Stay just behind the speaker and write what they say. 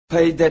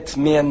Pay that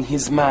man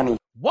his money.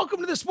 Welcome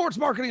to the Sports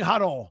Marketing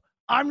Huddle.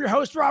 I'm your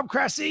host, Rob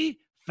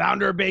Cressy,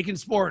 founder of Bacon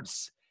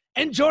Sports.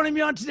 And joining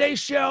me on today's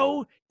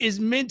show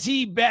is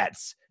Minty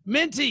Betts.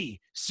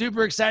 Minty,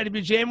 super excited to be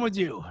jamming with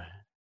you.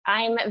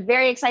 I'm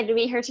very excited to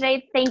be here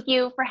today. Thank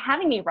you for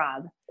having me,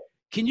 Rob.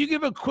 Can you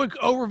give a quick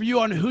overview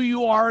on who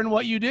you are and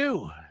what you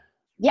do?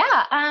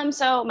 Yeah,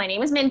 so my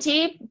name is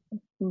Minty,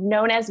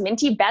 known as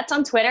Minty Betts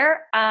on Twitter.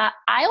 I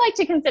like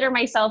to consider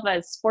myself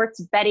a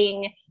sports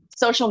betting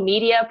social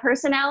media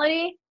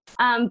personality,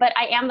 but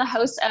I am the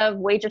host of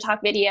Wager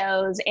Talk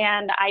videos,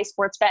 and I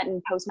sports bet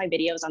and post my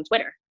videos on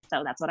Twitter.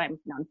 So that's what I'm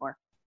known for.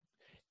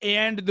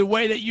 And the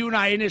way that you and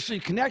I initially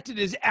connected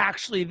is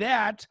actually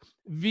that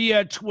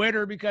via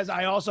Twitter, because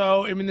I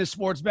also am in the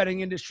sports betting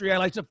industry. I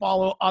like to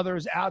follow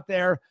others out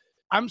there.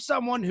 I'm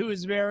someone who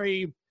is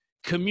very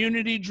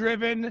community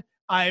driven.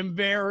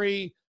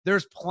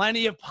 There's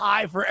plenty of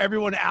pie for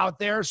everyone out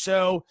there.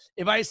 So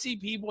if I see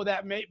people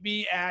that may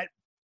be at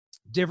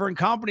different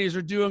companies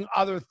or doing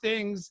other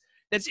things,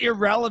 that's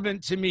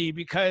irrelevant to me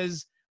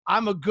because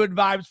I'm a good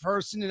vibes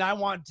person and I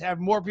want to have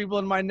more people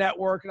in my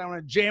network and I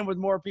want to jam with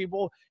more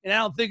people. And I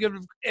don't think of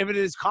it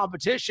as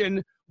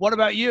competition. What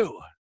about you?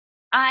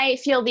 I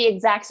feel the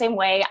exact same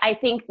way. I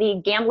think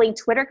the gambling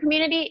Twitter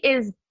community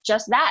is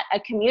just that, a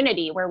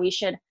community where we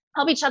should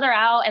help each other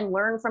out and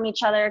learn from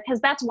each other,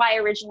 because that's why I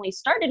originally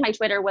started my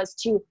Twitter, was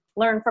to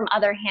learn from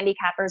other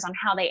handicappers on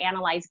how they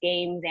analyze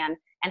games and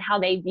how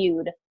they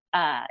viewed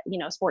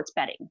sports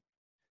betting.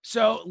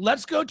 So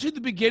let's go to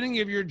the beginning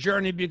of your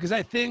journey, because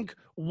I think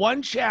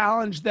one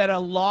challenge that a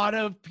lot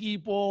of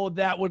people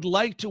that would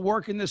like to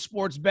work in the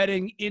sports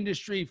betting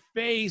industry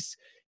face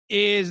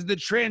is the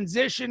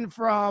transition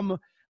from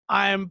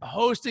I'm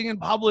hosting and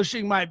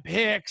publishing my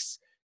picks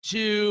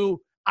to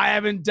I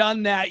haven't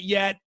done that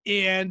yet,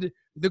 and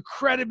the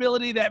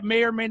credibility that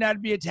may or may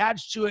not be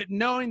attached to it,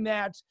 knowing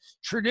that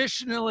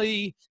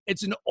traditionally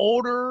it's an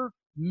older,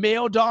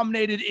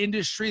 male-dominated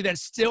industry that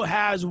still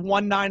has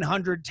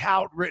 1-900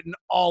 tout written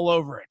all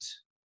over it.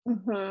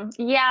 Mm-hmm.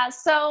 Yeah,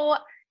 so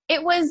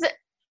it was,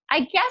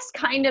 I guess,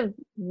 kind of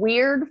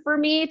weird for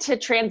me to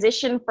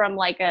transition from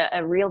like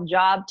a real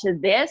job to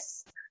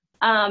this.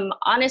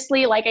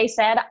 Honestly, like I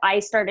said, I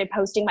started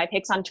posting my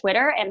picks on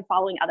Twitter and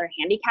following other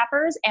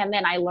handicappers, and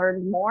then I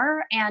learned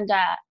more. And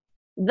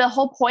the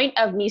whole point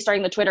of me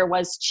starting the Twitter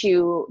was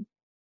to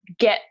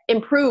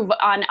improve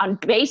on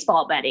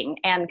baseball betting,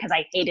 and because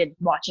I hated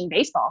watching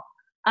baseball.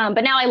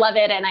 But now I love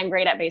it and I'm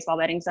great at baseball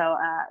betting. So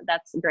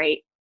that's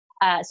great.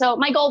 So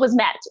my goal was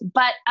met,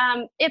 but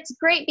it's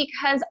great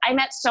because I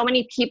met so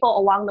many people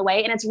along the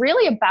way, and it's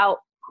really about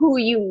who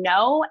you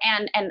know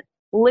and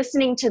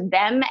listening to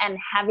them and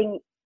having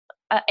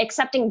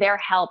accepting their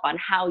help on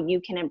how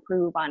you can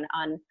improve on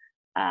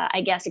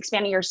I guess,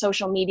 expanding your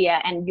social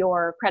media and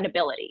your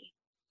credibility.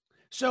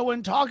 So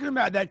when talking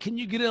about that, can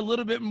you get a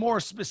little bit more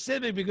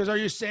specific? Because are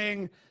you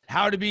saying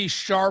how to be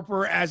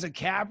sharper as a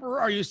capper?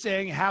 Are you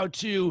saying how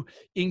to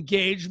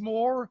engage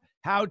more?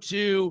 How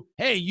to,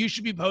 hey, you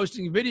should be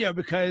posting video?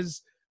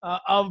 Because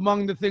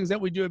among the things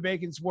that we do at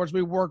Bacon Sports,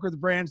 we work with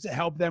brands to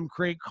help them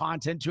create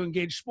content to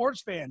engage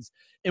sports fans.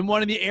 And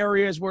one of the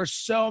areas where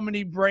so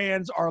many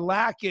brands are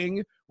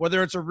lacking,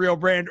 whether it's a real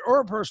brand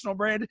or a personal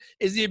brand,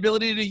 is the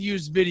ability to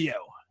use video.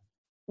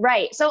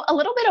 Right. So a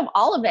little bit of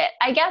all of it.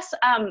 I guess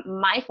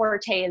my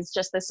forte is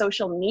just the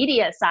social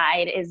media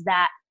side, is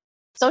that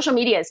social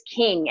media is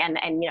king and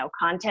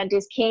content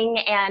is king.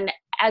 And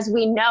as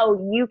we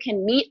know, you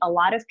can meet a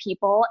lot of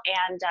people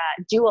and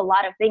do a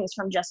lot of things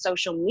from just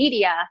social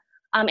media.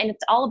 And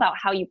it's all about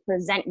how you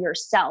present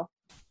yourself.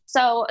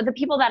 So the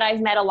people that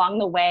I've met along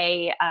the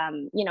way,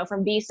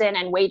 from Beeson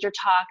and Wager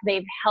Talk,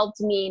 they've helped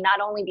me not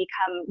only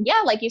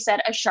become, like you said,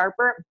 a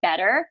sharper,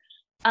 better,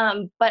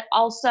 but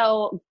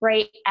also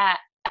great at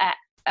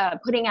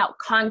putting out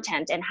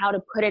content and how to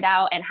put it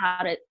out and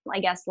how to, I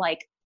guess,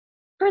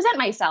 present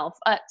myself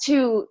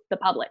to the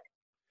public.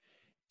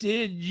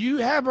 Did you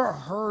have a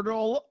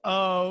hurdle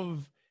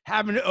of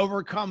having to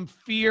overcome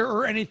fear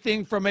or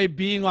anything from a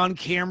being on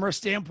camera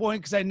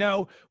standpoint? Because I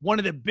know one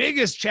of the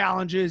biggest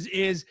challenges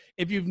is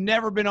if you've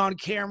never been on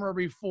camera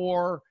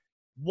before,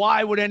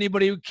 why would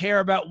anybody care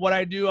about what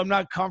I do? I'm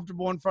not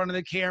comfortable in front of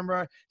the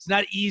camera. It's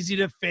not easy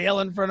to fail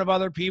in front of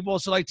other people.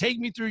 So take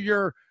me through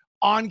your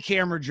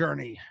on-camera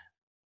journey.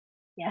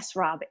 Yes,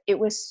 Rob, it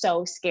was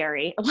so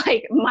scary.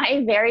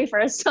 My very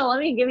first, so let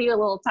me give you a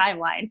little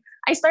timeline.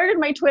 I started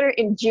my Twitter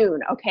in June,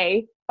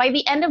 okay? By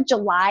the end of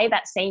July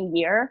that same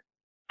year,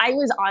 I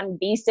was on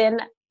Beeson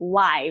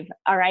live,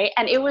 all right?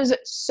 And it was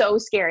so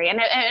scary.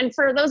 And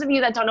for those of you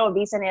that don't know what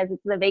Beeson is,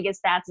 it's the Vegas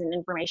Stats and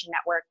Information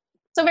Network.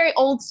 So very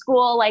old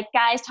school,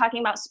 guys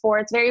talking about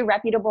sports, very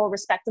reputable,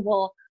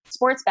 respectable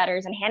sports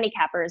bettors and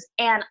handicappers.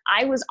 And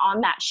I was on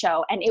that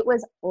show, and it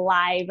was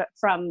live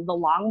from the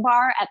Long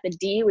Bar at the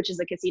D, which is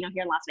a casino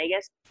here in Las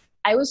Vegas.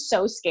 I was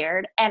so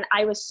scared and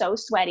I was so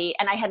sweaty,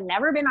 and I had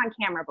never been on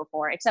camera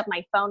before except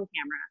my phone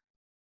camera.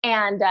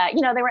 And,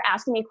 they were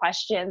asking me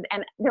questions,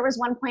 and there was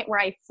one point where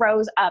I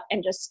froze up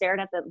and just stared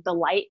at the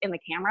light in the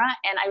camera.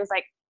 And I was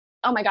like,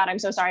 Oh my God, I'm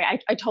so sorry.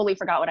 I totally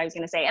forgot what I was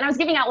going to say. And I was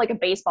giving out like a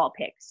baseball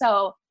pick.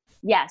 So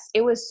yes,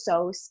 it was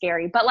so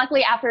scary. But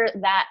luckily after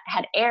that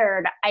had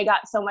aired, I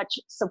got so much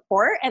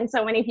support and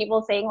so many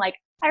people saying like,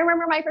 I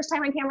remember my first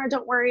time on camera,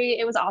 don't worry,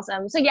 it was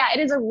awesome. So yeah, it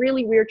is a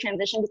really weird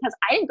transition because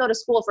I didn't go to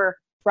school for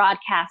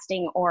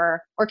broadcasting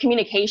or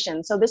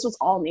communication. So this was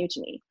all new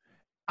to me.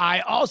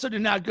 I also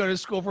did not go to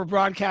school for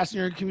broadcasting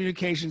or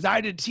communications.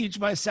 I did teach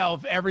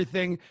myself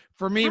everything.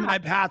 For me, my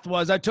path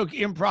was I took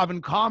improv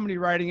and comedy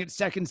writing at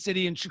Second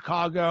City in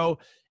Chicago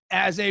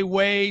as a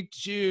way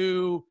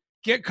to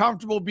get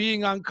comfortable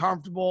being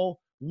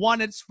uncomfortable.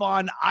 One, it's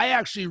fun. I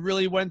actually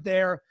really went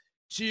there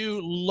to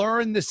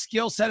learn the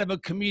skill set of a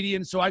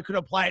comedian so I could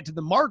apply it to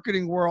the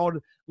marketing world.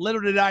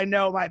 Little did I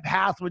know my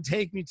path would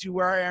take me to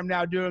where I am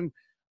now doing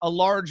a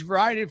large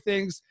variety of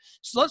things.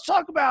 So let's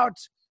talk about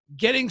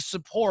getting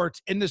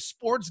support in the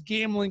sports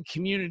gambling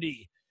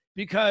community,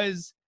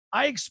 because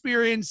I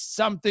experienced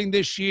something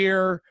this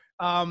year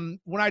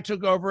when I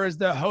took over as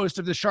the host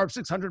of the Sharp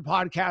 600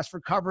 podcast for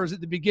covers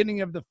at the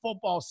beginning of the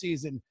football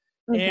season.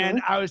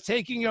 And I was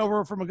taking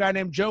over from a guy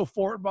named Joe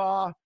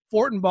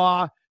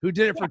Fortenbaugh, who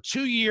did it for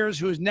 2 years,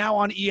 who is now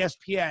on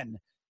ESPN.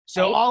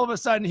 So all of a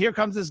sudden, here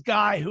comes this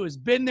guy who has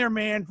been their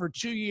man for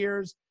 2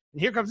 years.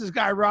 And here comes this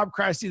guy, Rob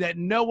Cressy, that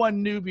no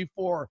one knew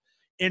before.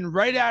 And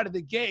right out of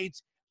the gate,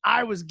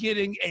 I was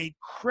getting a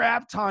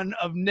crap ton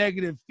of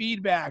negative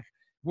feedback.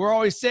 We're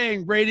always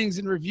saying ratings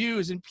and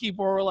reviews, and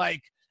people were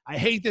like, I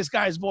hate this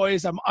guy's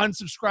voice. I'm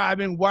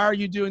unsubscribing. Why are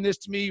you doing this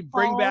to me?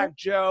 Bring back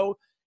Joe.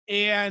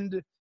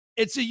 And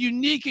it's a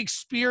unique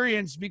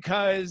experience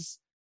because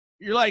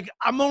you're like,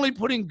 I'm only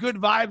putting good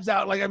vibes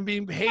out, like I'm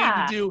being paid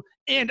to do,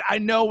 and I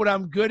know what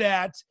I'm good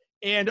at.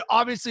 And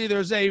obviously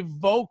there's a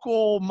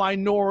vocal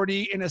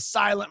minority and a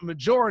silent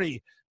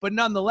majority, but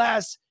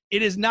nonetheless,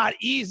 it is not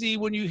easy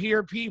when you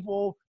hear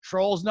people,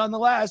 trolls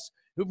nonetheless,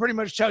 who pretty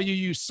much tell you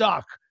you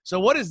suck. So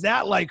what is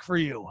that like for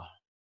you?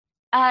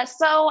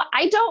 So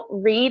I don't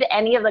read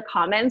any of the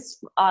comments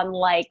on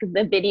like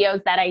the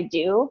videos that I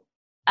do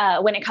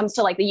when it comes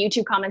to like the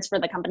YouTube comments for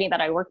the company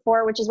that I work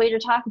for, which is Wager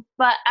Talk.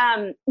 But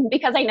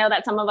because I know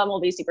that some of them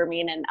will be super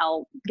mean and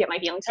I'll get my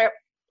feelings hurt.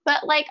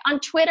 But like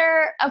on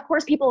Twitter, of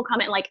course, people will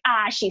comment like,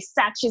 she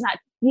sucks. She's not,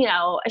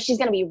 she's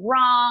going to be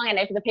wrong. And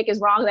if the pick is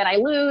wrong, then I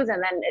lose.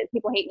 And then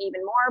people hate me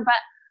even more. But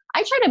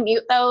I try to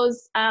mute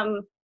those.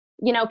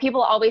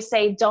 People always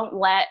say, don't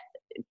let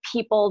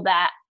people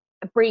that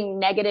bring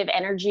negative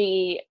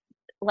energy,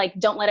 like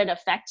don't let it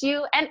affect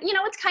you. And,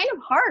 it's kind of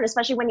hard,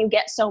 especially when you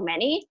get so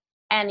many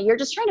and you're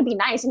just trying to be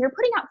nice and you're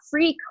putting out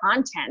free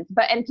content,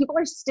 and people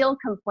are still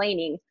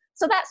complaining.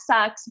 So that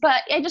sucks,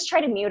 but I just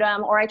try to mute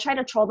them or I try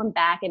to troll them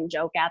back and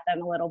joke at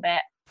them a little bit.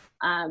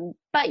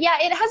 But yeah,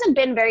 it hasn't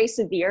been very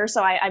severe.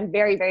 So I'm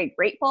very, very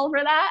grateful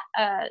for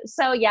that.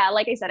 So yeah,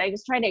 like I said, I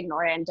just try to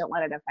ignore it and don't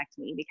let it affect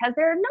me because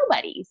they're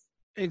nobodies.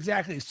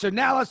 Exactly. So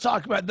now let's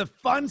talk about the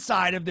fun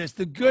side of this,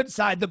 the good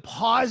side, the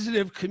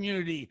positive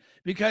community,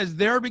 because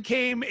there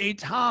became a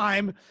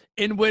time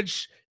in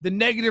which the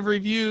negative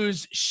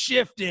reviews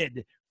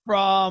shifted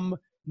from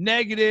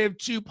negative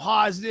to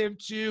positive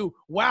to,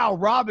 wow,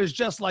 Rob is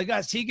just like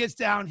us. He gets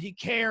down, he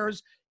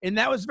cares. And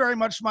that was very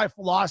much my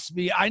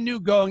philosophy. I knew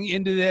going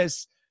into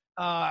this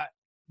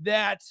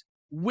that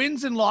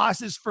wins and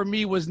losses for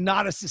me was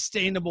not a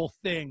sustainable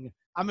thing.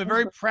 I'm a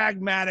very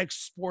pragmatic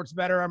sports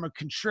bettor. I'm a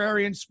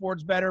contrarian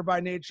sports bettor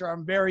by nature.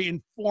 I'm very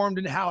informed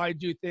in how I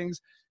do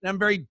things. And I'm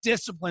very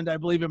disciplined. I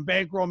believe in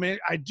bankroll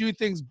management. I do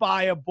things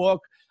by a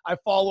book. I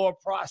follow a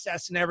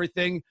process and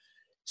everything.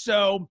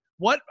 So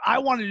what I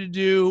wanted to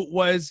do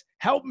was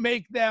help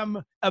make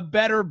them a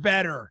better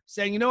bettor,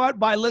 saying, you know what,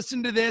 by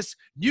listening to this,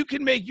 you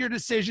can make your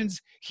decisions.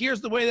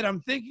 Here's the way that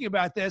I'm thinking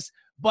about this,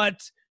 but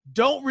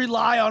don't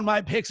rely on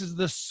my picks as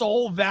the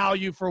sole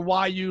value for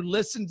why you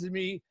listen to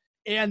me.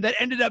 And that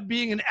ended up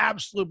being an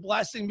absolute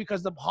blessing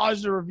because the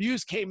positive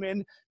reviews came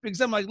in because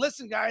I'm like,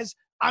 listen, guys,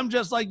 I'm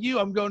just like you.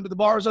 I'm going to the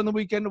bars on the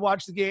weekend to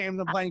watch the games.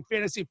 I'm playing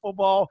fantasy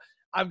football.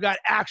 I've got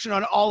action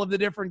on all of the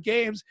different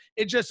games.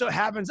 It just so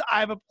happens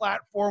I have a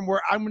platform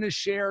where I'm going to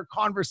share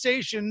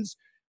conversations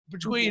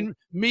between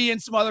me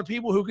and some other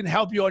people who can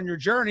help you on your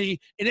journey.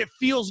 And it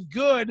feels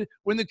good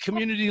when the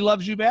community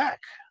loves you back.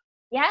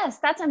 Yes,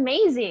 that's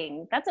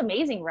amazing. That's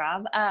amazing,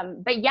 Rob.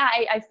 But yeah,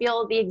 I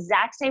feel the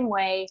exact same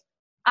way.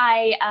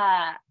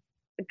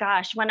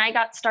 When I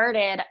got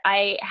started,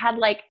 I had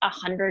like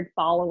 100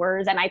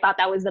 followers and I thought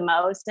that was the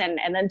most, and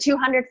then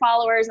 200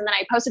 followers. And then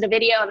I posted a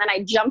video and then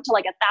I jumped to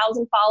like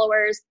 1,000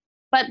 followers.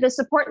 But the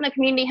support in the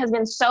community has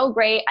been so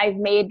great. I've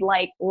made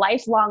like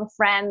lifelong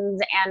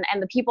friends,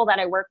 and the people that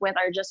I work with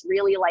are just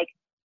really like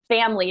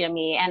family to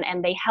me,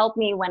 and they help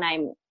me when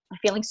I'm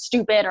feeling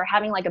stupid or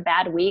having like a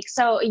bad week.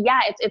 So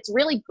yeah, it's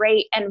really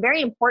great and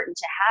very important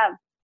to have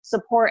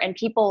support and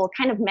people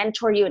kind of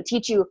mentor you and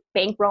teach you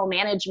bankroll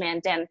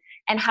management and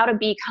how to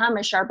become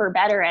a sharper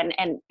bettor.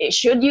 And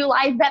should you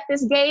live bet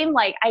this game?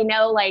 Like, I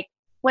know like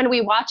when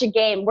we watch a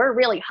game, we're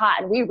really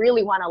hot and we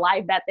really want to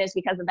live bet this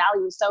because the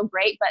value is so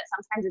great, but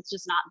sometimes it's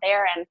just not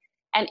there.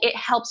 And it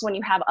helps when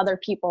you have other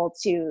people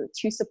to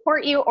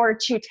support you or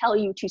to tell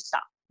you to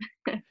stop.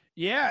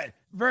 Yeah,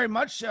 very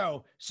much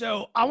so.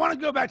 So I want to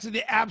go back to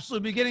the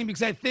absolute beginning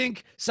because I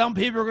think some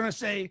people are going to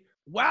say,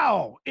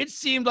 wow, it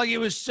seemed like it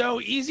was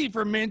so easy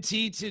for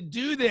Minty to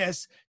do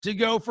this, to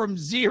go from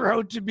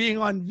zero to being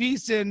on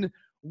VSiN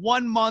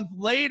 1 month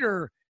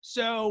later.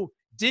 So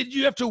did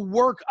you have to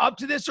work up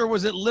to this, or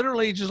was it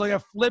literally just like a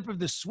flip of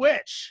the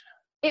switch?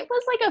 It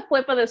was like a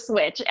flip of the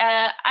switch.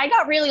 I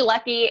got really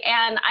lucky,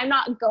 and I'm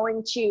not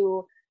going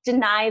to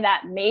deny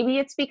that maybe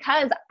it's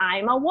because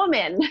I'm a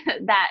woman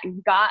that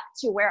got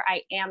to where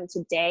I am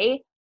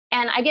today.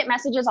 And I get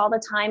messages all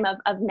the time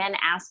of men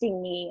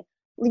asking me,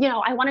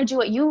 I want to do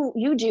what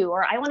you do,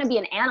 or I want to be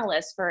an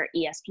analyst for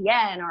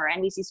ESPN or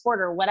NBC Sport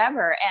or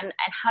whatever. And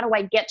how do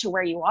I get to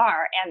where you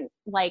are? And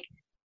like,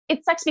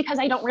 it sucks because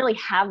I don't really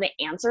have the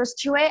answers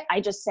to it. I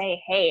just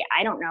say, hey,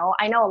 I don't know.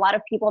 I know a lot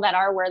of people that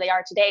are where they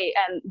are today,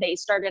 and they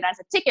started as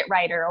a ticket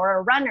writer or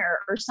a runner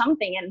or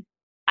something. And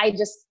I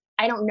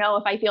don't know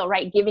if I feel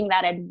right giving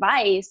that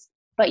advice,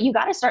 but you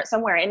got to start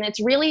somewhere. And it's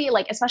really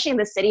like, especially in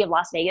the city of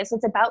Las Vegas,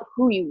 it's about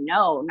who you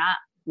know, not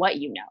what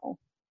you know.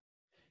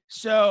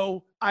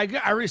 So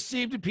I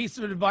received a piece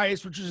of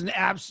advice, which was an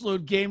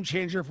absolute game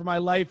changer for my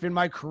life and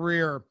my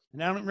career.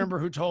 And I don't remember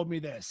who told me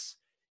this.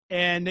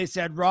 And they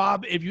said,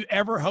 Rob, if you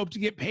ever hope to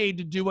get paid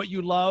to do what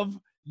you love,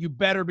 you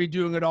better be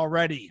doing it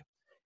already.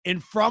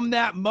 And from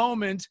that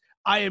moment,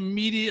 I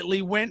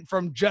immediately went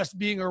from just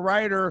being a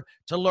writer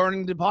to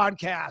learning to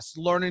podcast,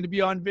 learning to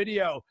be on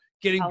video,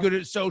 getting good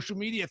at social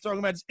media, throwing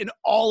events in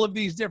all of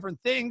these different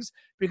things,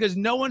 because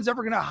no one's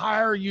ever going to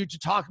hire you to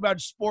talk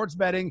about sports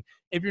betting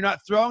if you're not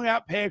throwing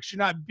out picks, you're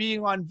not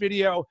being on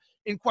video.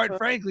 And quite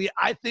frankly,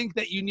 I think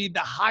that you need the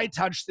high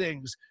touch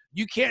things.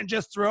 You can't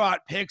just throw out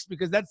picks,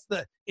 because that's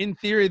in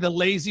theory, the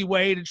lazy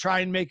way to try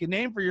and make a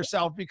name for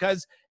yourself,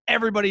 because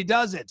everybody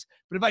does it.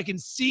 But if I can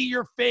see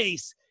your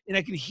face and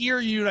I can hear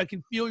you and I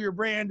can feel your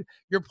brand,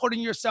 you're putting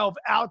yourself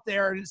out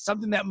there, and it's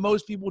something that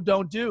most people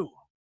don't do.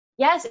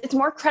 Yes, it's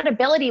more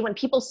credibility when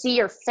people see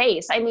your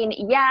face. I mean,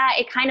 yeah,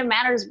 it kind of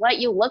matters what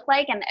you look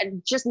like,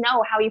 and just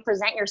know how you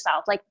present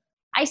yourself. Like,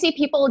 I see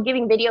people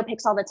giving video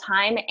pics all the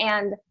time,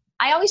 and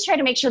I always try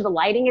to make sure the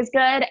lighting is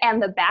good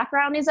and the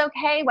background is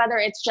okay, whether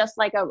it's just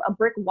like a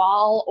brick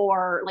wall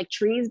or like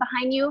trees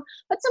behind you.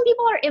 But some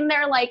people are in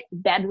their like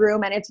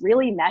bedroom and it's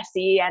really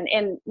messy, and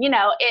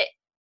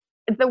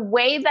the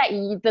way that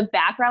the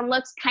background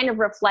looks kind of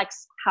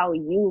reflects how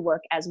you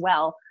look as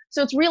well.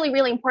 So it's really,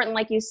 really important,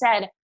 like you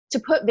said, to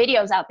put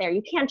videos out there.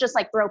 You can't just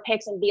like throw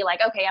pics and be like,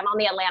 okay, I'm on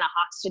the Atlanta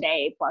Hawks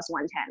today, plus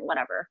 110,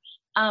 whatever.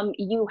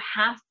 You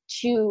have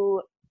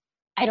to,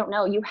 I don't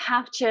know, you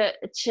have to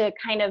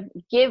kind of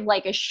give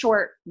like a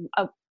short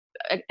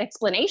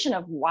explanation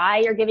of why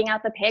you're giving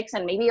out the pics,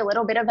 and maybe a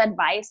little bit of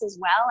advice as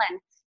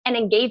well. And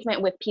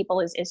engagement with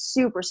people is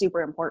super,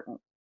 super important.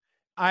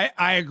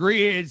 I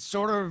agree. It's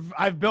sort of,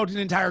 I've built an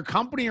entire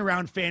company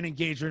around fan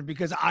engagement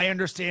because I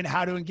understand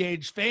how to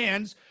engage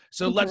fans.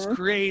 So let's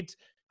create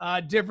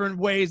different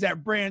ways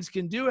that brands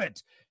can do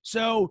it.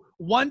 So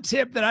one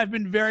tip that I've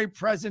been very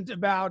present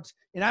about,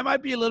 and I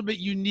might be a little bit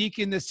unique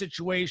in this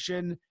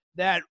situation,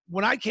 that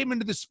when I came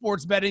into the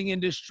sports betting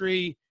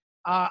industry,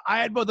 I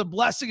had both a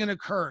blessing and a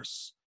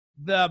curse.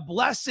 The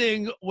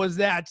blessing was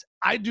that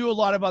I do a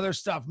lot of other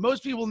stuff.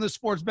 Most people in the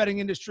sports betting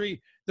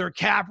industry, they're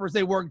cappers.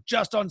 They work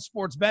just on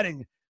sports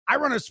betting. I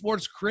run a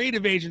sports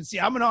creative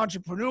agency. I'm an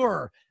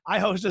entrepreneur. I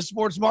host a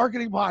sports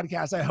marketing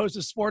podcast. I host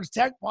a sports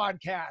tech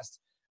podcast.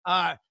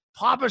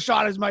 Papa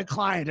Shot is my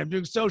client. I'm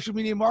doing social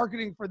media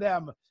marketing for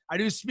them. I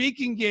do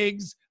speaking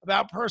gigs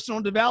about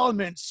personal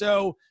development.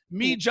 So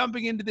me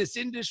jumping into this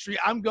industry,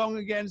 I'm going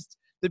against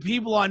the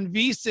people on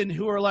VSiN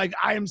who are like,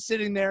 I am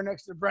sitting there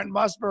next to Brent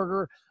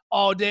Musburger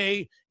all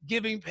day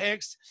giving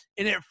picks.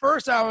 And at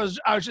first I was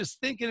just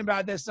thinking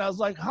about this. And I was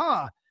like,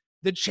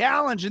 the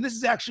challenge, and this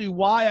is actually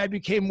why I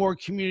became more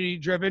community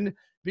driven,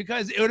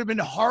 because it would have been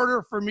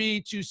harder for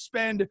me to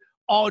spend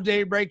all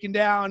day breaking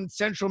down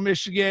Central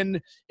Michigan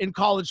in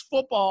college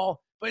football.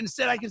 But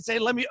instead I can say,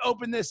 let me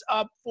open this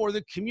up for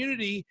the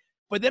community.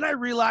 But then I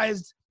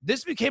realized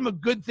this became a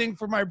good thing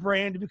for my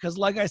brand, because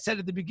like I said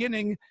at the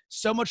beginning,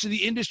 so much of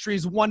the industry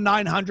is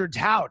 1-900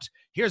 tout.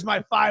 Here's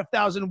my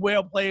 5,000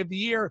 whale play of the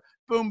year.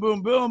 Boom,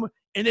 boom, boom.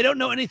 And they don't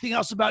know anything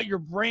else about your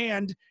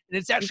brand. And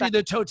it's actually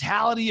the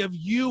totality of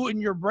you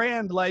and your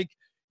brand. Like,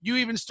 you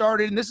even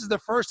started, and this is the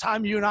first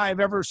time you and I have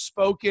ever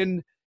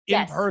spoken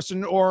in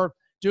person or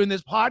doing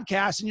this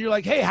podcast. And you're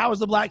like, hey, how was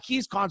the Black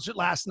Keys concert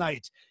last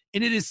night?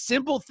 And it is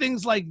simple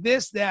things like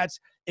this that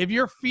if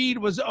your feed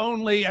was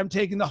only, I'm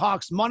taking the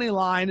Hawks money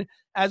line,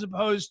 as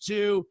opposed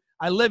to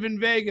I live in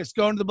Vegas,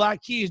 going to the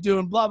Black Keys,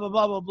 doing blah, blah,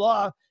 blah, blah,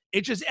 blah,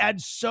 it just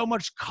adds so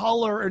much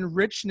color and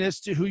richness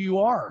to who you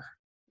are.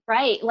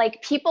 Right.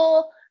 Like,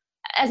 people,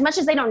 as much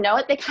as they don't know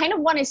it, they kind of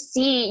want to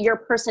see your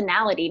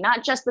personality,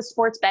 not just the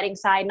sports betting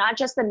side, not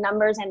just the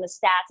numbers and the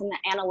stats and the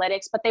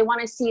analytics, but they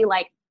want to see,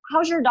 like,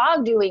 how's your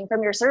dog doing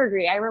from your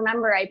surgery? I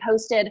remember I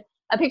posted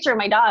a picture of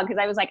my dog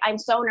because I was like, I'm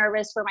so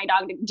nervous for my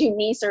dog to do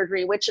knee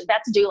surgery, which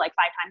that's due like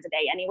 5 times a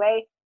day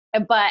anyway.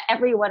 but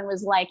everyone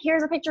was like,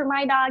 here's a picture of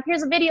my dog.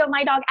 Here's a video of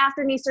my dog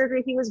after knee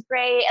surgery. He was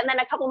great. And then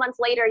a couple months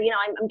later, you know,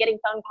 I'm getting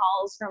phone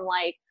calls from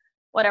like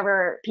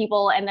whatever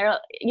people, and they're,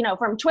 you know,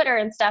 from Twitter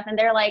and stuff. And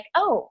they're like,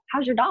 oh,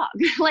 how's your dog?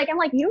 Like, I'm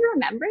like, you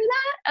remember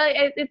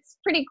that? It's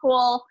pretty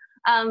cool.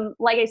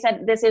 Like I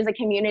said, this is a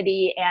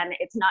community, and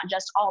it's not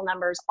just all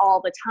numbers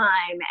all the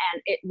time.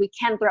 And we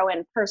can throw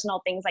in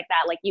personal things like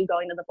that, like you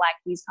going to the Black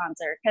Keys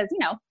concert, because, you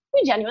know,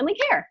 we genuinely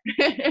care.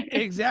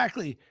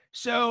 Exactly.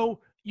 So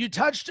you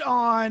touched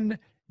on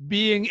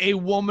being a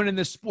woman in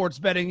the sports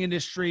betting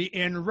industry.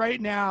 And right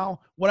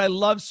now, what I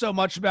love so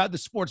much about the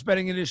sports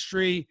betting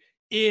industry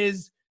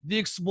is the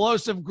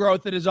explosive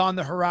growth that is on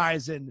the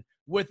horizon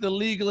with the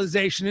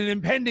legalization and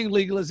impending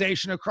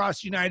legalization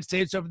across the United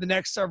States over the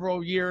next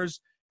several years.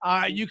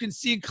 You can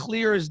see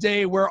clear as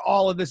day where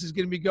all of this is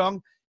going to be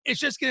going. It's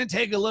just going to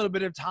take a little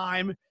bit of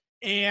time.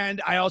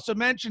 And I also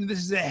mentioned this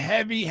is a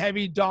heavy,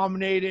 heavy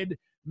dominated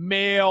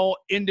male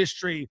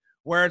industry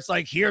where it's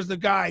like, here's the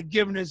guy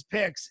giving his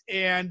picks.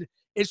 And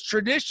it's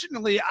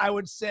traditionally, I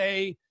would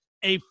say,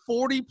 a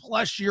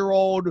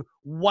 40-plus-year-old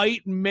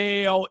white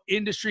male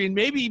industry, and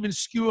maybe even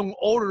skewing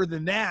older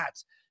than that,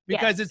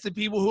 because It's the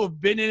people who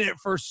have been in it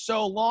for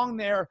so long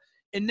there.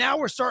 And now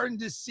we're starting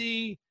to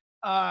see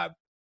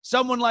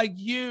someone like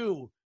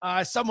you,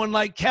 someone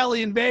like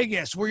Kelly in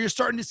Vegas, where you're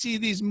starting to see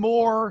these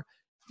more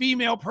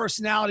female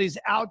personalities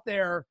out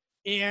there.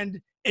 And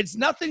it's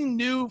nothing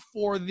new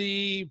for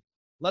the,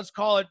 let's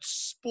call it,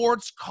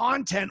 sports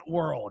content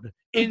world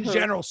in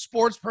general,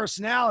 sports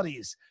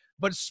personalities.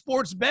 But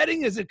sports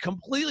betting is a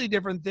completely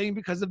different thing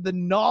because of the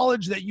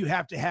knowledge that you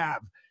have to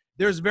have.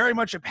 There's very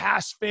much a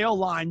pass-fail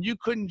line. You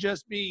couldn't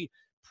just be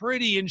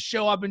pretty and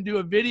show up and do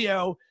a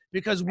video,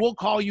 because we'll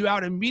call you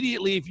out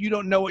immediately if you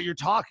don't know what you're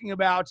talking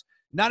about,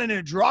 not in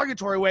a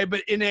derogatory way,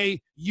 but in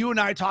a you and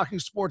I talking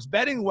sports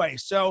betting way.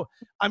 So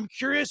I'm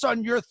curious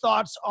on your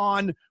thoughts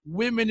on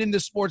women in the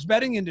sports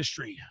betting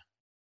industry.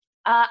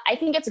 I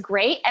think it's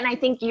great. And I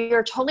think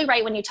you're totally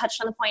right when you touched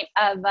on the point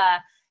of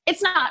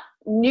it's not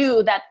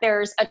new that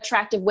there's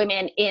attractive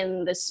women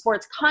in the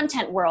sports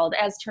content world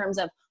as terms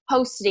of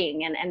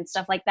hosting and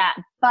stuff like that.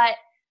 But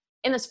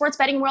in the sports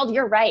betting world,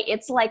 you're right.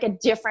 It's like a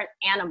different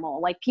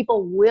animal. Like,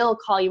 people will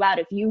call you out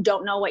if you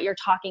don't know what you're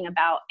talking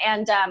about.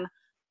 And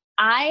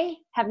I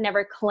have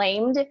never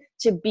claimed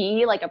to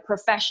be like a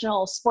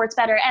professional sports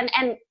bettor.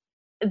 And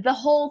the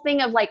whole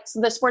thing of like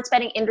the sports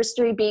betting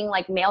industry being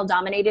like male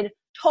dominated,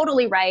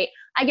 totally right.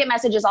 I get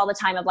messages all the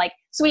time of like,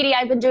 sweetie,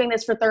 I've been doing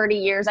this for 30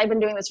 years. I've been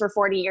doing this for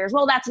 40 years.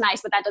 Well, that's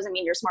nice, but that doesn't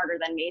mean you're smarter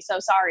than me. So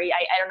sorry,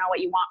 I don't know what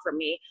you want from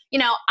me. You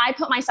know, I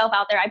put myself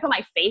out there. I put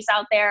my face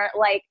out there.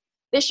 Like,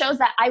 this shows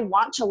that I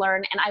want to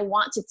learn and I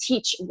want to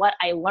teach what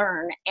I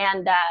learn.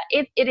 And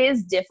it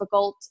is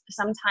difficult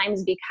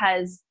sometimes,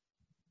 because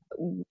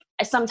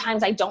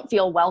sometimes I don't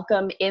feel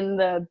welcome in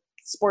the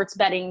sports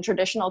betting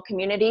traditional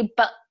community.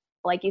 But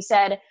like you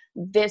said,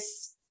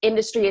 this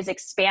industry is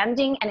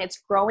expanding and it's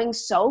growing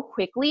so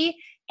quickly.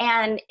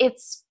 And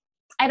it's,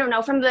 I don't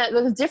know, from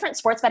the different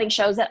sports betting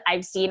shows that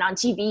I've seen on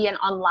TV and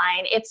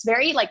online, it's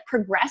very like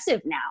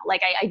progressive now.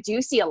 Like, I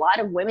do see a lot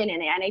of women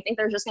in it, and I think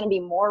there's just going to be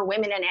more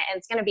women in it, and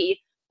it's going to be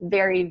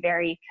very,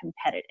 very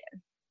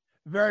competitive.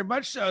 Very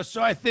much so.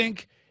 So I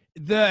think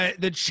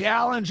the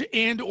challenge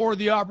and or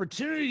the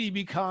opportunity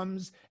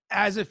becomes,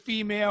 as a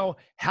female,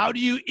 how do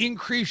you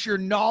increase your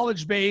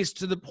knowledge base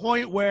to the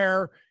point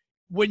where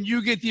when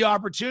you get the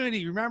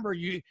opportunity, remember,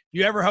 you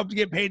ever hope to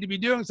get paid to be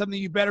doing something,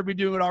 you better be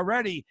doing it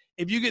already.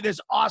 If you get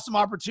this awesome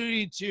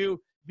opportunity to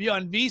be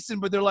on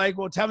VSiN, but they're like,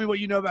 well, tell me what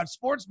you know about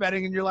sports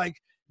betting. And you're like,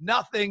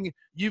 nothing.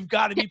 You've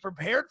got to be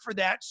prepared for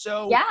that.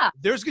 So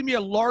there's going to be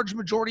a large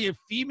majority of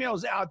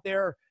females out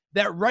there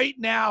that right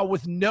now,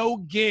 with no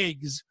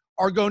gigs,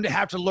 are going to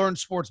have to learn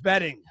sports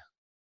betting.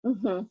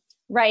 Mm-hmm.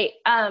 Right.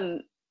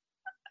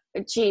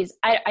 Geez,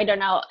 I don't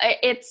know.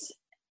 It's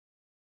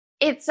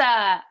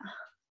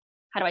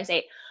how do I say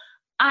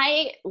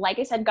it? Like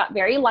I said, got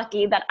very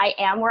lucky that I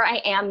am where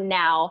I am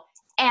now.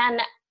 And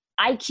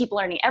I keep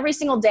learning. Every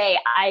single day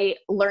I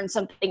learn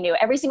something new.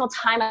 Every single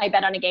time I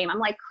bet on a game, I'm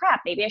like,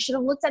 crap, maybe I should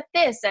have looked at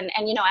this. And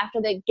you know, after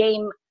the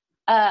game,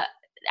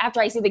 after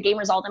I see the game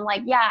result, I'm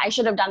like, yeah, I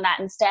should have done that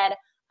instead.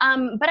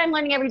 But I'm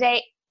learning every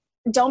day.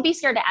 Don't be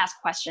scared to ask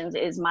questions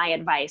is my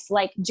advice.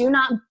 Like, do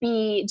not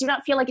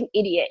feel like an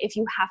idiot if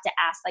you have to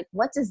ask, like,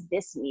 what does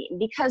this mean?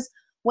 Because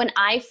when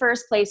I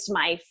first placed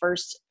my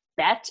first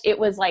bet, it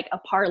was like a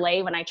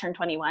parlay when I turned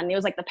 21. It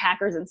was like the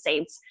Packers and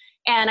Saints.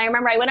 And I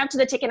remember I went up to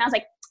the ticket and I was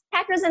like,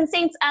 Packers and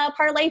Saints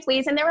parlay,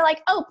 please. And they were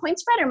like, oh, point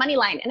spread or money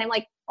line. And I'm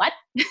like, what?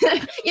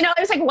 You know,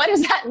 I was like, what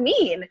does that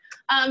mean?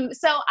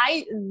 So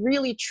I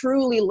really,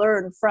 truly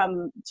learned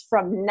from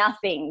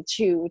nothing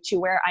to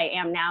where I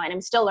am now. And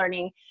I'm still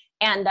learning.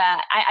 And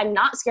I'm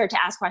not scared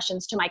to ask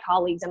questions to my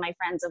colleagues and my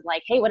friends of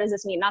like, hey, what does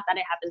this mean? Not that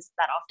it happens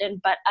that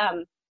often, but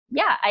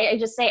yeah, I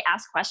just say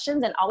ask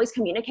questions and always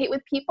communicate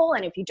with people.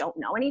 And if you don't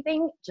know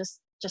anything, just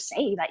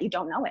say that you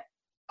don't know it.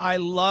 I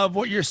love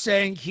what you're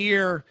saying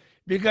here,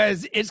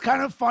 because it's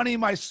kind of funny,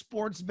 my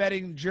sports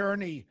betting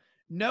journey.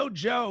 no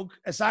joke,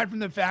 aside from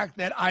the fact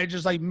that I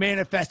just like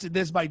manifested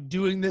this by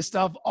doing this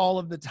stuff all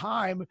of the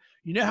time,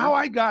 you know how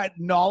I got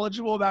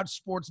knowledgeable about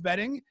sports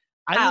betting?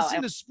 I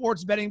listened to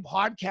sports betting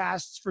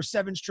podcasts for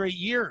 7 straight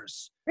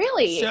years.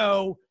 Really?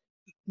 So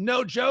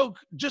no joke,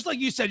 just like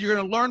you said, you're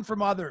going to learn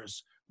from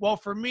others. Well,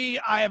 for me,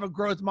 I have a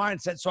growth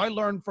mindset. So I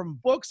learn from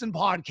books and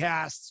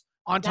podcasts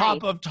on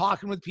top of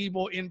talking with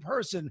people in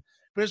person,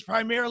 but it's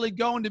primarily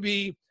going to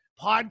be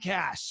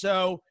podcasts.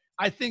 So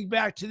I think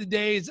back to the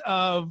days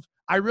of,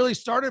 I really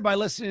started by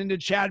listening to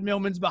Chad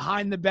Millman's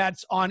Behind the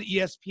Bets on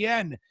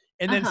ESPN,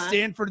 and then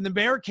Stanford and the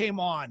Bear came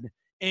on,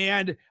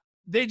 and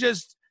they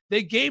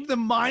gave the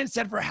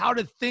mindset for how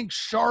to think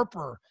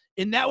sharper.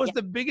 And that was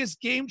the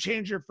biggest game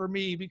changer for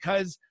me,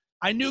 because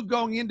I knew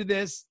going into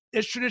this,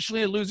 it's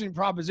traditionally a losing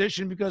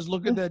proposition because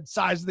look at the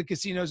size of the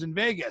casinos in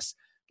Vegas.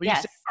 But you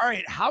say, all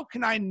right, how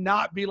can I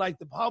not be like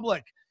the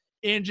public?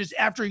 And just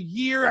after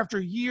year after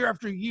year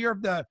after year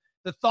of the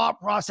thought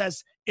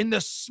process in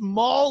the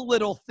small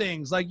little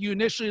things, like you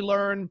initially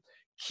learn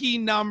key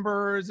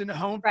numbers and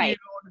home field,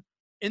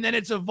 and then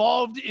it's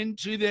evolved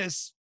into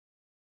this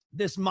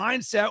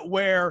mindset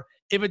where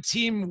if a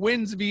team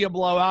wins via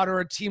blowout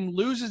or a team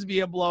loses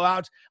via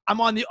blowout,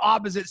 I'm on the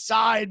opposite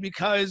side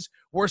because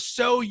we're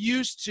so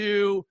used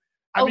to,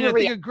 I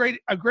think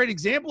a great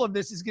example of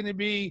this is going to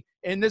be,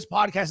 and this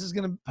podcast is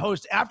going to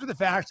post after the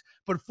fact,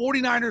 but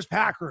 49ers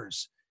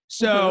Packers.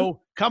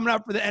 So coming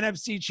up for the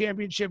NFC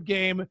Championship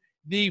game,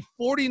 the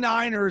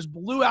 49ers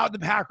blew out the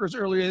Packers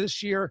earlier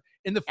this year,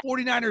 and the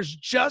 49ers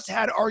just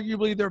had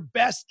arguably their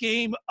best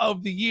game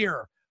of the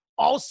year.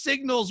 All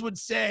signals would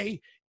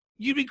say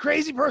you'd be a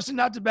crazy person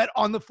not to bet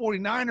on the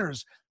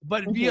 49ers.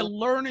 But via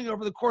learning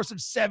over the course of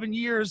 7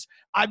 years,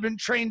 I've been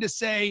trained to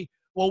say,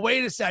 well,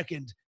 wait a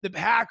second. The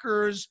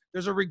Packers,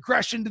 there's a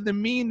regression to the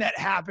mean that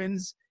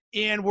happens,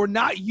 and we're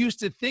not used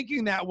to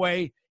thinking that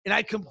way. And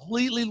I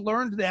completely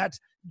learned that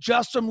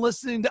just from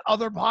listening to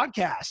other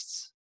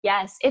podcasts.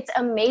 Yes, it's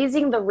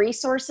amazing the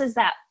resources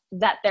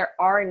that there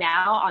are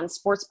now on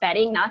sports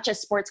betting, not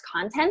just sports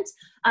content,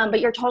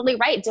 but you're totally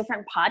right.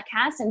 Different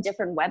podcasts and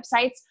different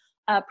websites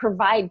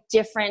provide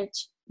different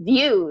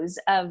views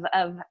of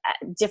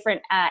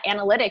different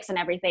analytics and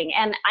everything.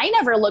 And I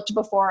never looked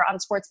before on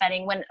sports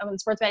betting when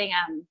sports betting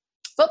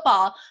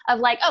football of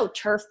like, oh,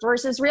 turf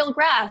versus real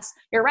grass.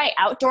 You're right.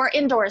 Outdoor,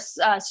 indoor,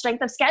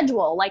 strength of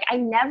schedule. Like I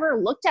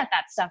never looked at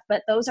that stuff,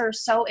 but those are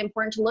so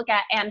important to look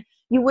at. And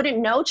you wouldn't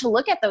know to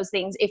look at those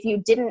things if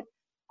you didn't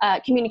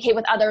communicate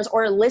with others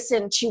or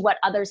listen to what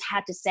others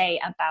had to say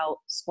about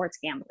sports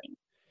gambling.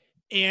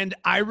 And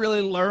I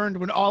really learned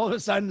when all of a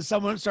sudden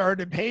someone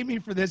started to pay me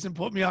for this and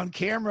put me on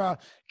camera.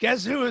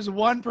 Guess who is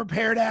one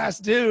prepared ass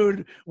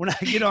dude when I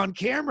get on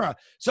camera?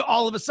 So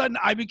all of a sudden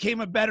I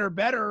became a better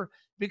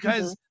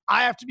because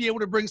I have to be able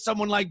to bring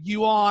someone like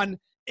you on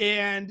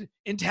and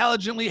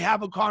intelligently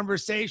have a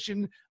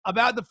conversation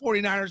about the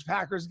 49ers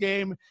Packers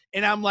game.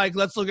 And I'm like,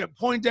 let's look at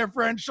point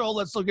differential.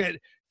 Let's look at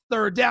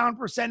third down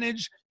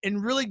percentage,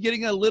 and really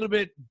getting a little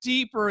bit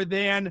deeper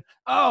than,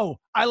 oh,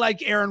 I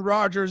like Aaron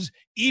Rodgers,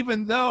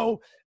 even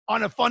though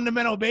on a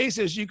fundamental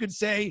basis, you could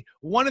say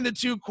one of the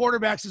two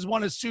quarterbacks has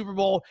won a Super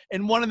Bowl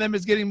and one of them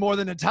is getting more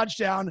than a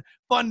touchdown.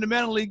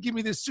 Fundamentally, give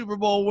me the Super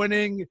Bowl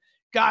winning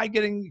guy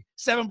getting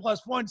 7+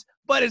 points,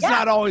 but it's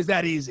not always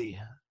that easy.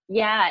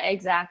 Yeah,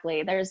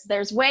 exactly.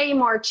 There's way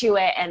more to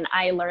it. And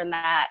I learned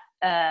that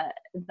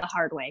the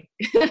hard way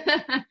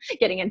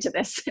getting into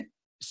this.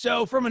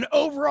 So from an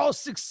overall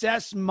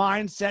success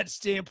mindset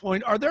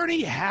standpoint, are there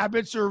any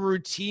habits or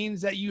routines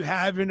that you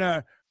have in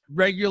a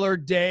regular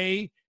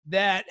day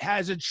that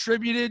has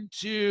attributed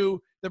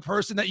to the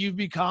person that you've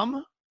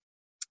become?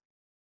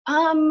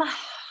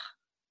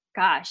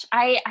 Gosh,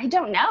 I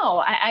don't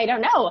know. I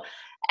don't know.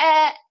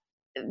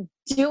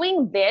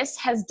 Doing this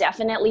has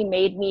definitely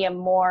made me a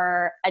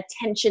more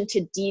attention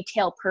to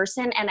detail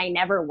person, and I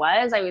never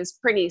was. I was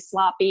pretty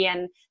sloppy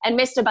and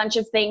missed a bunch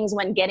of things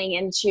when getting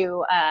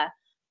into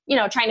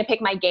trying to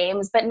pick my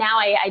games. But now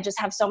I just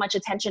have so much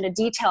attention to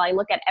detail. I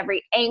look at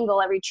every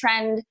angle, every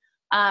trend,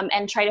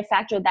 and try to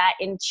factor that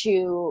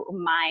into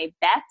my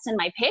bets and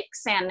my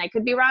picks. And I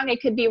could be wrong, I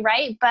could be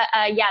right. But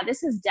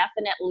this has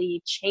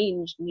definitely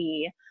changed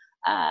me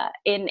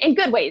in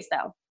good ways,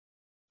 though.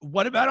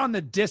 What about on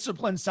the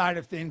discipline side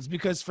of things?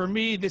 Because for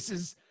me,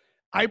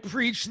 I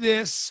preach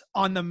this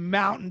on the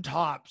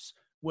mountaintops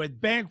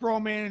with bankroll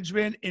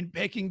management and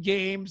picking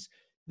games,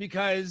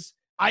 because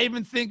I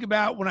even think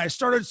about when I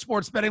started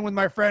sports betting with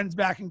my friends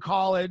back in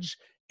college,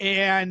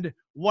 and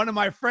one of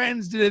my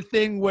friends did a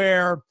thing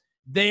where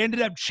they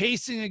ended up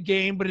chasing a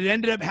game, but it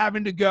ended up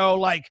having to go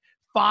like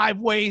 5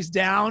 ways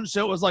down.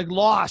 So it was like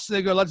lost. So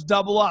they go, let's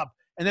double up.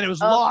 And then it was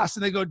lost,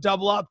 and they go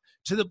double up,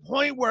 to the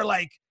point where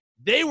like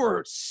they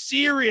were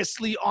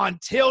seriously on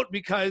tilt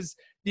because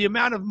the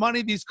amount of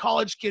money these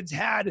college kids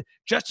had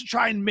just to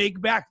try and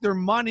make back their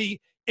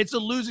money, it's a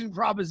losing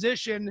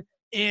proposition.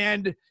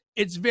 And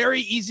it's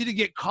very easy to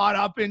get caught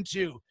up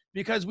into,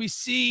 because we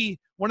see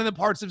one of the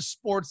parts of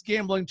sports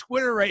gambling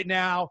Twitter right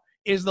now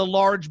is the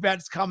large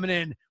bets coming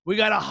in. We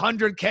got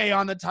 100K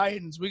on the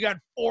Titans. We got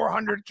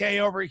 400K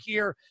over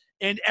here.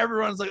 And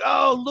everyone's like,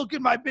 oh, look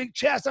at my big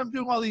chest. I'm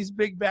doing all these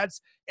big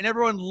bets. And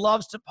everyone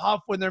loves to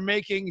puff when they're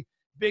making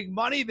big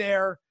money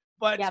there.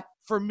 But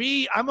for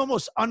me, I'm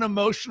almost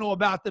unemotional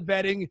about the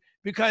betting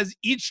because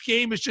each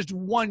game is just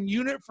one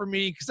unit for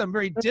me because I'm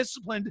very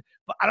disciplined.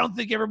 But I don't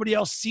think everybody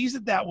else sees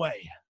it that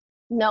way.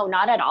 No,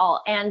 not at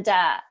all. And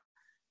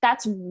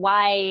that's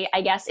why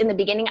I guess in the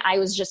beginning I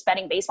was just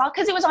betting baseball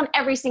because it was on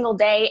every single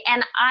day.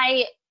 And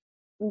I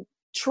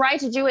try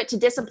to do it to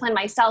discipline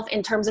myself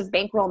in terms of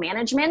bankroll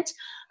management.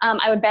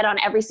 I would bet on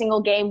every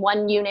single game,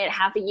 1 unit,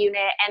 half a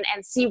unit,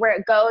 and see where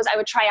it goes. I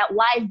would try out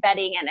live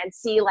betting and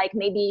see like,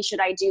 maybe should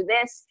I do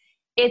this?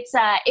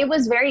 It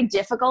was very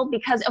difficult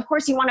because of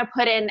course you want to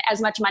put in as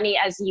much money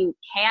as you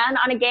can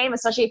on a game,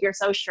 especially if you're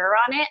so sure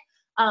on it.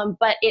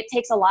 But it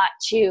takes a lot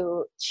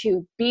to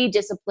be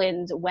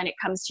disciplined when it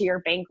comes to your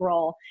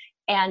bankroll.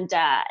 And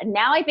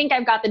now I think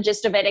I've got the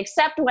gist of it,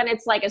 except when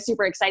it's like a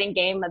super exciting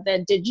game,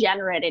 the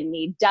degenerate in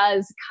me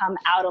does come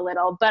out a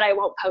little, but I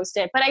won't post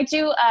it. But I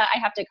do, I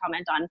have to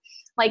comment on,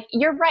 like,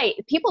 you're right.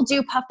 People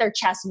do puff their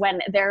chest when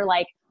they're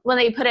like, when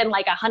they put in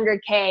like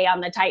 100K on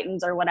the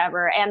Titans or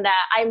whatever. And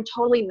I'm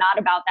totally not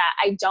about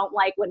that. I don't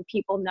like when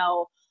people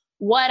know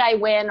what I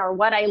win or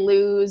what I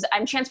lose.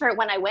 I'm transparent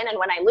when I win and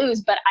when I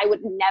lose, but I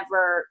would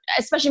never,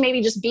 especially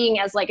maybe just being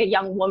as like a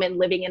young woman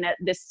living in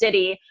this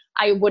city,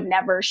 I would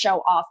never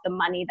show off the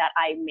money that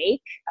I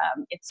make.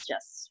 It's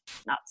just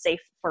not safe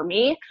for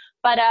me.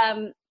 But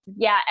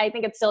yeah, I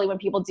think it's silly when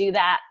people do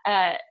that.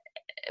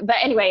 But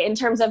anyway, in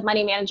terms of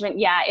money management,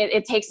 yeah,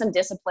 it takes some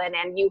discipline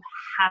and you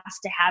have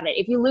to have it.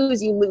 If you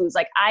lose, you lose.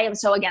 Like I am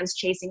so against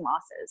chasing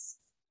losses.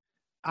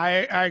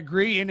 I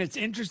agree. And it's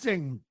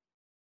interesting.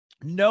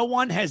 No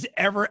one has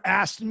ever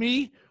asked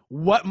me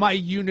what my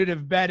unit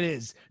of bet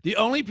is. The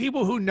only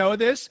people who know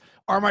this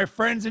are my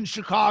friends in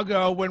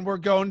Chicago when we're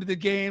going to the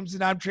games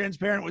and I'm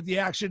transparent with the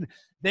action.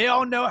 They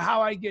all know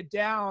how I get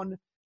down.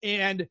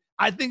 And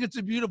I think it's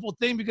a beautiful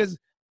thing because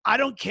I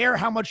don't care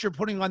how much you're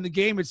putting on the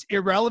game. It's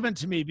irrelevant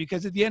to me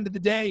because at the end of the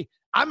day,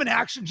 I'm an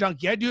action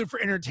junkie. I do it for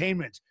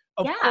entertainment.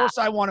 Of course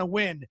I want to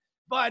win.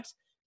 But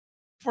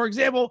for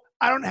example,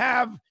 I don't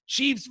have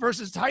Chiefs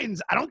versus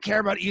Titans. I don't care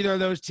about either of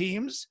those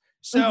teams.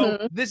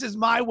 So this is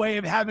my way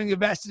of having a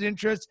vested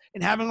interest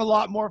and having a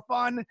lot more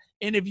fun.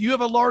 And if you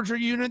have a larger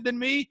unit than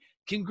me,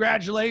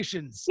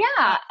 congratulations.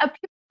 Yeah.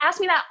 People ask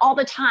me that all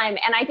the time.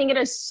 And I think it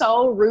is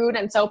so rude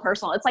and so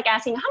personal. It's like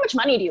asking, how much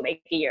money do you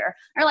make a year?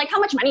 Or like, how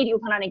much money do you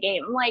put on a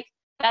game? I'm like,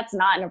 that's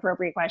not an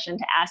appropriate question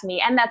to ask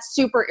me. And that's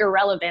super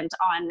irrelevant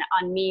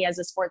on me as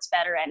a sports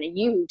bettor and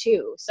you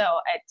too. So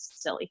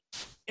it's silly.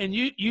 And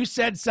you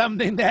said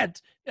something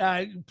that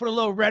put a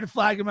little red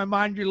flag in my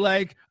mind. You're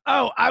like,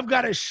 oh, I've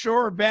got a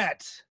sure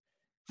bet.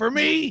 For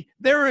me,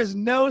 there is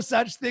no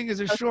such thing as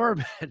a sure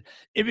bet.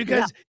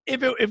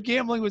 If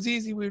gambling was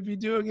easy, we would be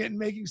doing it and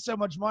making so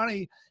much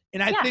money.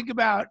 And I think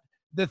about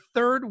the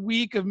third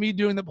week of me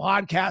doing the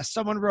podcast,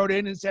 someone wrote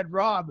in and said,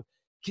 Rob,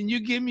 can you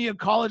give me a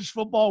college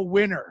football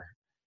winner?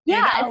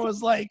 Yeah. And I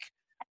was like,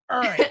 all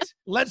right,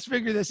 let's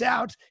figure this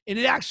out. And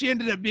it actually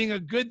ended up being a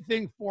good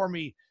thing for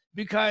me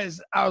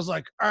because I was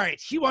like, all right,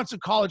 he wants a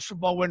college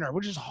football winner,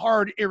 which is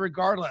hard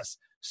irregardless.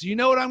 So you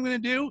know what I'm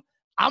going to do?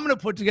 I'm going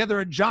to put together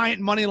a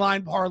giant money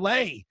line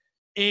parlay.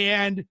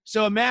 And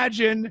so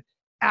imagine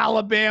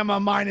Alabama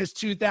minus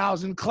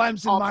 2,000,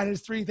 Clemson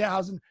minus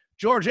 3,000,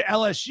 Georgia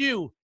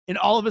LSU, and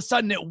all of a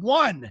sudden it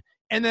won.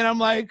 And then I'm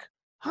like,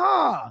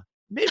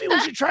 maybe we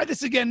should try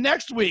this again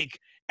next week.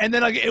 And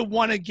then it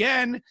won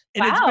again.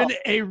 And it's been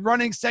a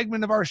running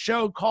segment of our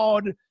show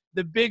called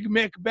the Big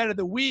Mick Bet of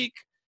the Week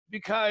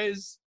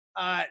because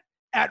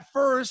at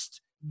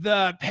first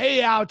the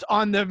payout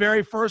on the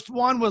very first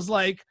one was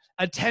like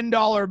a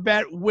 $10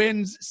 bet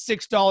wins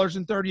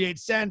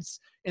 $6.38.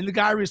 And the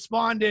guy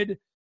responded,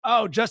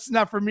 oh, just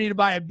enough for me to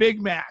buy a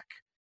Big Mac.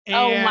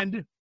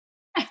 And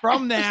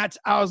from that,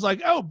 I was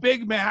like, oh,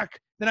 Big Mac.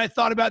 Then I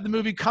thought about the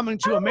movie Coming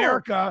to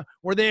America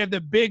where they have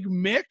the Big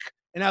Mick.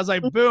 And I was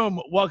like, boom,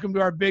 welcome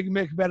to our Big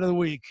Mick Bet of the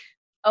Week.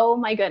 Oh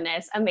my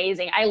goodness.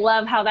 Amazing. I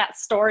love how that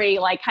story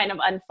like kind of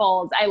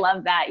unfolds. I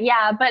love that.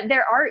 Yeah. But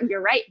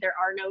you're right.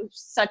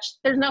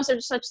 There's no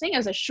such thing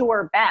as a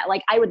sure bet.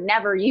 Like I would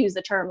never use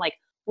the term like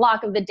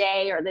lock of the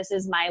day, or this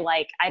is my,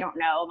 like, I don't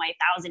know, my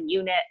 1,000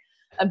 unit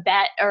a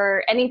bet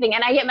or anything.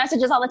 And I get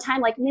messages all the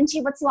time like, Minty,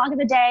 what's the lock of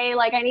the day?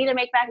 Like I need to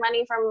make back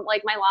money from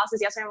like my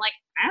losses yesterday. I'm like,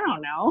 I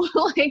don't know.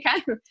 Like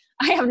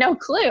I have no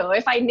clue.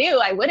 If I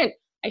knew,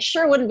 I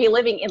sure wouldn't be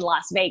living in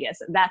Las Vegas.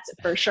 That's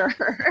for sure.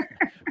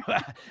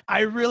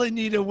 I really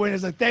need to win.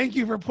 It's like, thank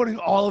you for putting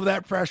all of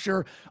that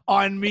pressure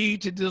on me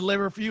to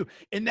deliver for you.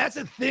 And that's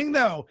the thing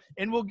though.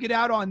 And we'll get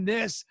out on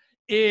this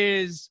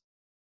is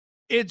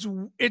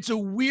it's a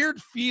weird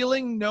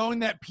feeling knowing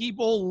that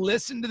people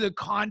listen to the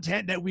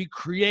content that we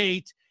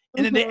create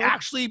and then they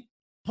actually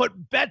put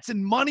bets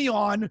and money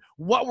on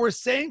what we're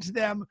saying to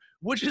them,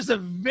 which is a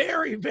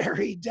very,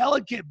 very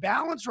delicate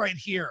balance right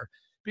here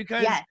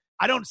because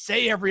I don't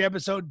say every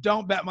episode,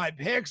 don't bet my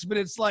picks, but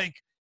it's like,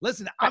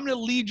 listen, I'm going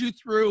to lead you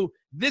through.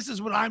 This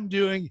is what I'm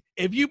doing.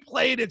 If you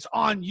play it, it's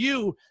on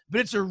you.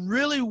 But it's a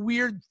really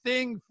weird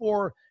thing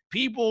for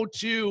people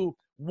to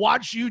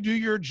watch you do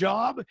your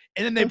job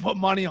and then they put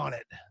money on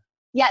it.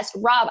 Yes,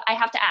 Rob, I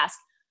have to ask,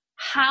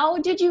 how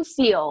did you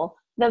feel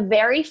the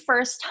very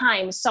first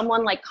time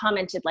someone like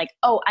commented like,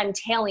 oh, I'm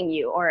tailing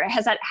you? Or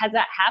has that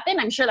happened?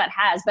 I'm sure that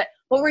has, but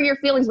what were your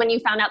feelings when you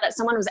found out that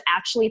someone was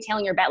actually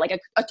tailing your bet, like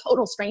a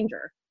total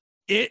stranger?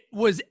 It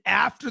was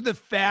after the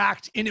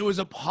fact, and it was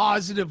a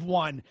positive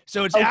one.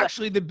 So it's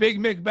actually the Big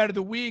Mick Bet of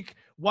the week.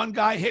 One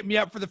guy hit me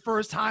up for the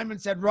first time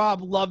and said,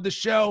 Rob, love the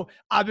show.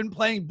 I've been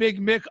playing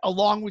Big Mick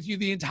along with you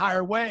the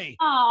entire way.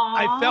 Aww.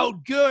 I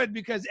felt good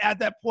because at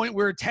that point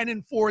we were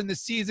 10-4 in the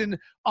season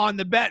on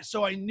the bet.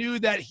 So I knew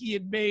that he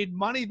had made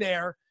money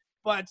there.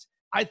 But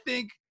I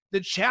think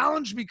the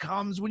challenge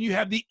becomes when you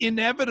have the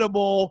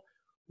inevitable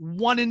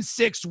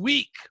 1-in-6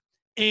 week,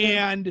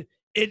 and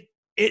it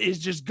is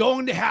just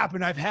going to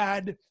happen. I've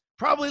had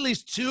probably at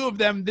least 2 of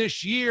them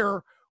this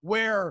year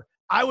where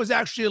I was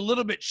actually a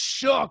little bit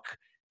shook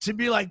to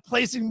be like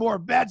placing more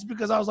bets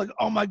because I was like,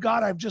 oh my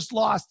God, I've just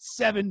lost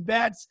 7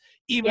 bets,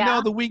 even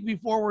though the week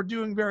before we're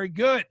doing very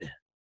good.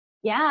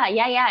 Yeah,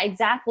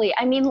 exactly.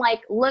 I mean,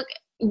 like, look,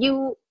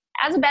 you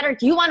as a bettor,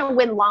 you want to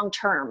win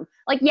long-term.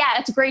 Like, yeah,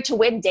 it's great to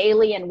win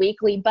daily and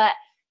weekly, but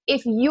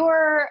if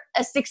you're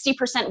a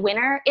 60%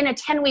 winner in a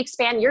 10-week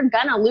span, you're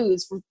gonna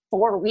lose for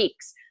 4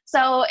 weeks.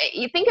 So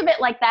you think of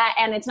it like that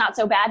and it's not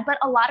so bad, but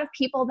a lot of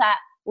people that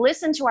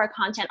listen to our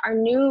content are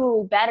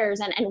new bettors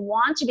and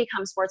want to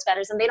become sports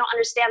bettors, and they don't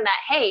understand that,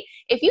 hey,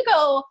 if you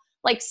go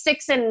like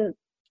 6-2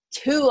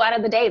 out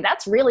of the day,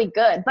 that's really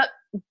good.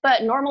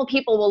 But normal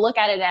people will look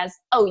at it as,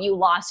 oh, you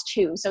lost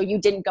 2, so you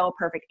didn't go a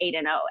perfect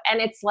 8-0. And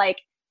it's like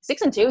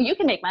 6-2, you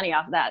can make money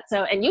off of that.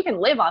 So, and you can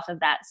live off of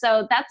that.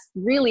 So that's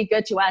really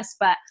good to us.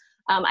 But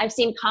I've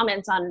seen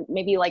comments on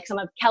maybe like some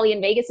of Kelly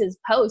in Vegas's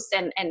posts,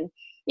 and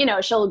you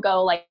know, she'll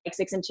go like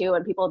 6-2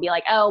 and people will be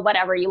like, oh,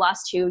 whatever, you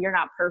lost 2, you're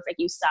not perfect,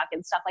 you suck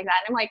and stuff like that.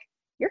 And I'm like,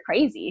 you're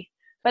crazy.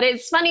 But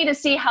it's funny to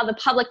see how the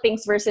public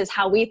thinks versus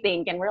how we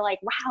think. And we're like,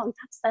 wow,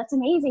 that's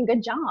amazing.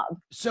 Good job.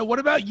 So what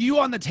about you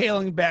on the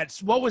tailing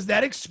bets? What was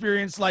that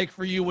experience like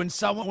for you when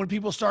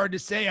people started to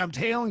say, I'm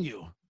tailing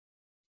you?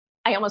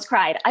 I almost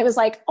cried. I was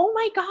like, oh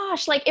my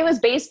gosh, like it was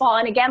baseball.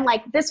 And again,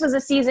 like this was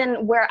a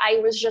season where I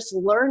was just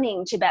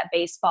learning to bet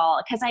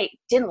baseball because I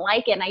didn't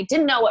like it and I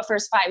didn't know what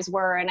first fives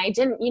were and I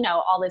didn't,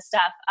 all this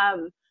stuff.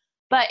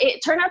 But it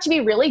turned out to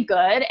be really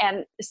good.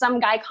 And some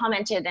guy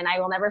commented, and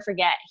I will never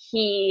forget,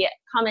 he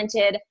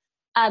commented,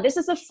 this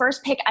is the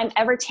first pick I'm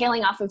ever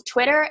tailing off of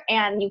Twitter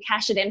and you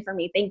cashed it in for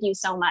me. Thank you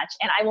so much.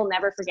 And I will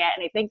never forget.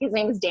 And I think his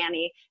name is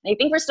Danny. And I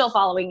think we're still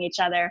following each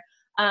other.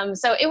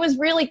 So it was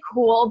really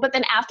cool. But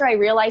then after I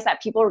realized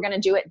that people were going to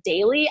do it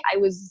daily, I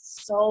was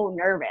so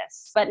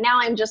nervous. But now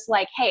I'm just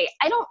like, hey,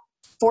 I don't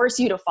force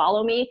you to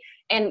follow me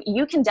and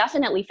you can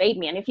definitely fade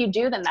me. And if you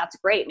do, then that's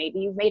great. Maybe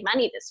you've made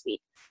money this week.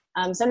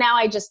 So now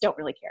I just don't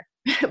really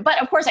care. But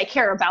of course I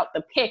care about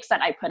the picks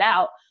that I put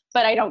out,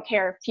 but I don't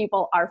care if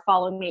people are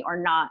following me or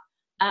not.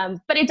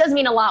 But it does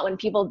mean a lot when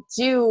people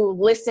do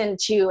listen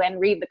to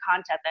and read the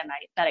content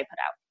that I put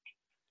out.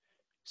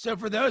 So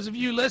for those of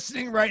you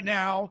listening right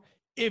now,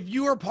 if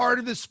you are part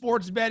of the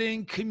sports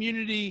betting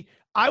community,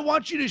 I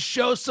want you to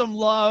show some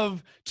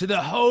love to the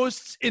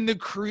hosts and the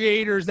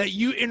creators that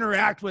you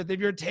interact with. If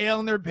you're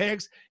tailing their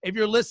picks, if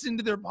you're listening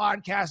to their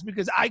podcast,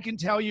 because I can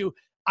tell you,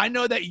 I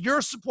know that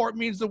your support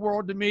means the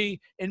world to me.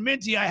 And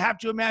Minty, I have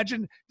to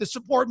imagine the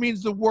support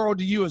means the world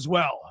to you as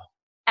well.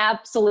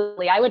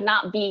 Absolutely. I would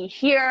not be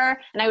here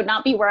and I would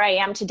not be where I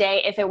am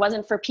today if it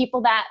wasn't for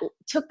people that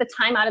took the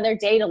time out of their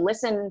day to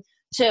listen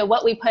to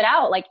what we put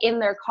out, like in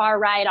their car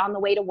ride on the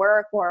way to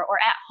work or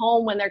at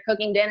home when they're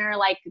cooking dinner.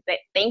 Like,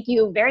 thank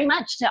you very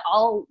much to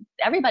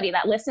everybody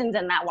that listens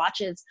and that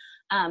watches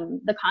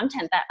the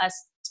content that us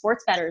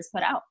sports bettors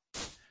put out.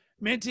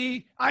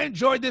 Minty, I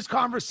enjoyed this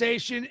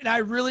conversation and I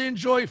really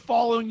enjoy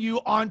following you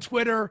on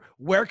Twitter.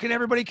 Where can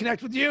everybody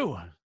connect with you?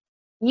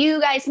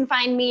 You guys can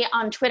find me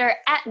on Twitter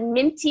at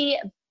Minty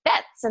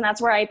Bets, and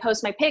that's where I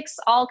post my picks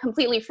all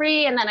completely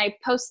free, and then I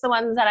post the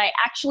ones that I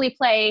actually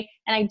play,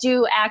 and I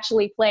do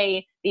actually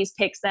play these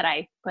picks that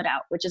I put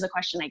out, which is a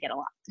question I get a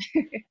lot.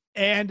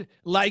 And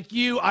like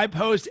you, I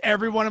post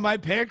every one of my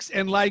picks,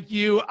 and like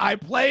you, I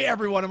play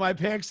every one of my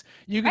picks.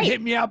 You can hit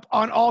me up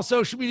on all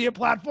social media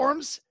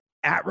platforms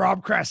at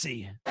Rob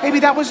Cressy. Maybe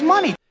that was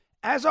money.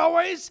 As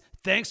always,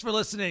 thanks for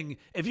listening.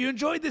 If you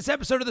enjoyed this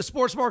episode of the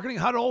Sports Marketing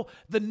Huddle,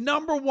 the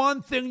number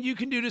one thing you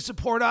can do to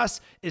support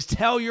us is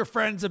tell your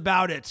friends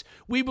about it.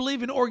 We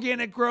believe in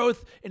organic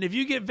growth, and if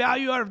you get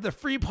value out of the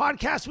free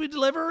podcast we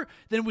deliver,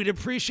 then we'd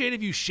appreciate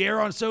if you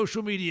share on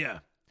social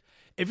media.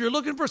 If you're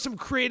looking for some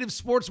creative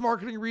sports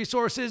marketing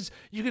resources,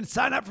 you can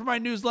sign up for my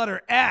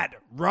newsletter at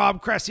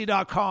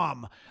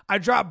robcressy.com. I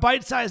drop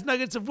bite-sized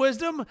nuggets of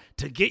wisdom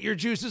to get your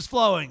juices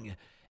flowing.